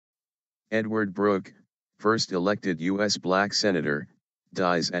Edward Brooke, first elected U.S. black senator,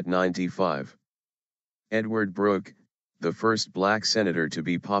 dies at 95. Edward Brooke, the first black senator to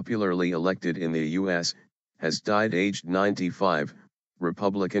be popularly elected in the U.S., has died aged 95,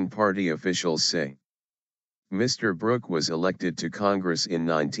 Republican Party officials say. Mr. Brooke was elected to Congress in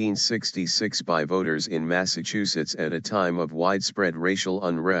 1966 by voters in Massachusetts at a time of widespread racial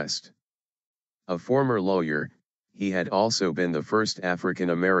unrest. A former lawyer, he had also been the first African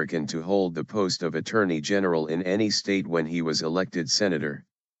American to hold the post of Attorney General in any state when he was elected senator.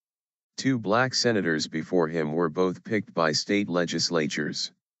 Two black senators before him were both picked by state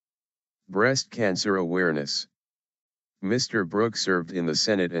legislatures. Breast cancer awareness. Mr. Brooke served in the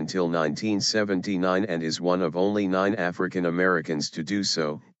Senate until 1979 and is one of only 9 African Americans to do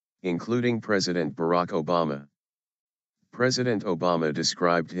so, including President Barack Obama. President Obama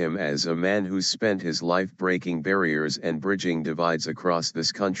described him as a man who spent his life breaking barriers and bridging divides across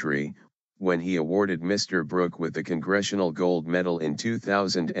this country, when he awarded Mr. Brooke with the Congressional Gold Medal in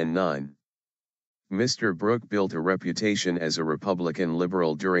 2009. Mr. Brooke built a reputation as a Republican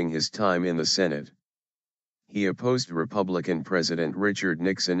liberal during his time in the Senate. He opposed Republican President Richard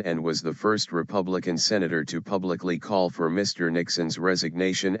Nixon and was the first Republican senator to publicly call for Mr. Nixon's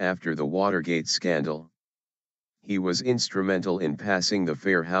resignation after the Watergate scandal. He was instrumental in passing the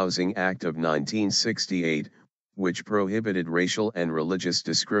Fair Housing Act of 1968, which prohibited racial and religious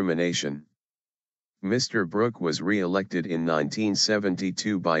discrimination. Mr. Brooke was re-elected in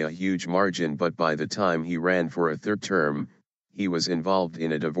 1972 by a huge margin, but by the time he ran for a third term, he was involved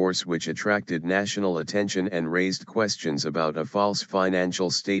in a divorce which attracted national attention and raised questions about a false financial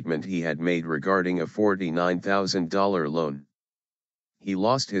statement he had made regarding a $49,000 loan. He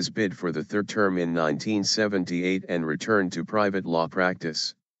lost his bid for the third term in 1978 and returned to private law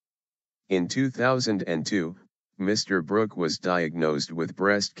practice. In 2002, Mr. Brooke was diagnosed with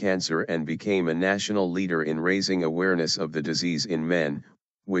breast cancer and became a national leader in raising awareness of the disease in men,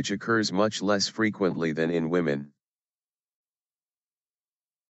 which occurs much less frequently than in women.